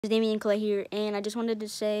Damien Clay here, and I just wanted to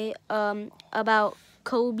say about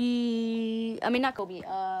Kobe. I mean, not Kobe.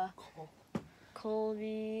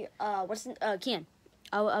 Kobe. Kian.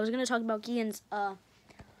 I was gonna talk about Kian's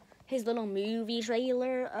his little movie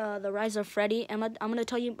trailer, the Rise of Freddy. I'm gonna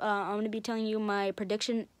tell you. I'm gonna be telling you my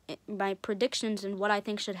predictions and what I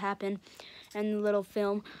think should happen in the little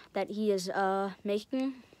film that he is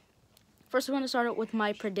making. First, I'm gonna start with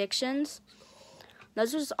my predictions.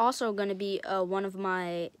 This is also going to be one of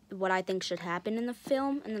what I think should happen in the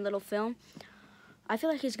little film. I feel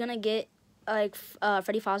like he's going to get, like,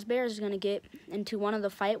 Freddy Fazbear is going to get into one of the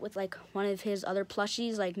fight with, like, one of his other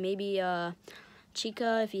plushies, like maybe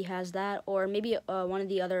Chica, if he has that, or maybe one of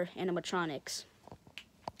the other animatronics.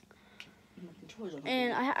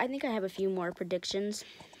 And I think I have a few more predictions.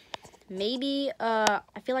 Maybe, I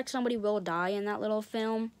feel like somebody will die in that little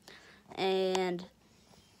film, and,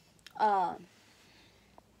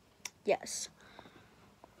 yes.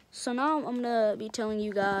 So now I'm gonna be telling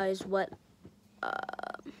you guys what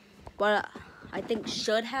I think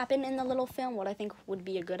should happen in the little film. What I think would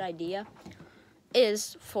be a good idea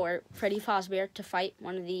is for Freddy Fazbear to fight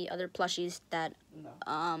one of the other plushies that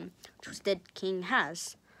Twisted King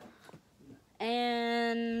has.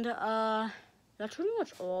 And that's pretty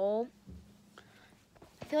much all.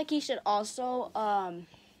 I feel like he should also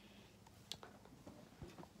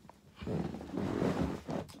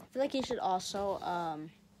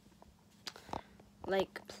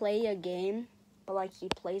like play a game, but like he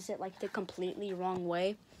plays it like the completely wrong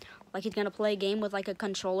way. Like he's gonna play a game with like a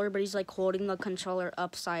controller, but he's like holding the controller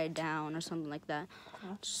upside down or something like that.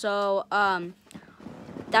 So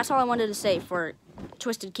that's all I wanted to say for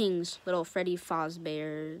Twisted King's little Freddy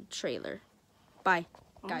Fazbear trailer. Bye,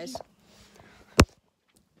 guys.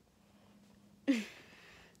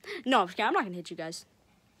 No, I'm not gonna hit you guys.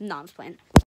 No, I'm just playing.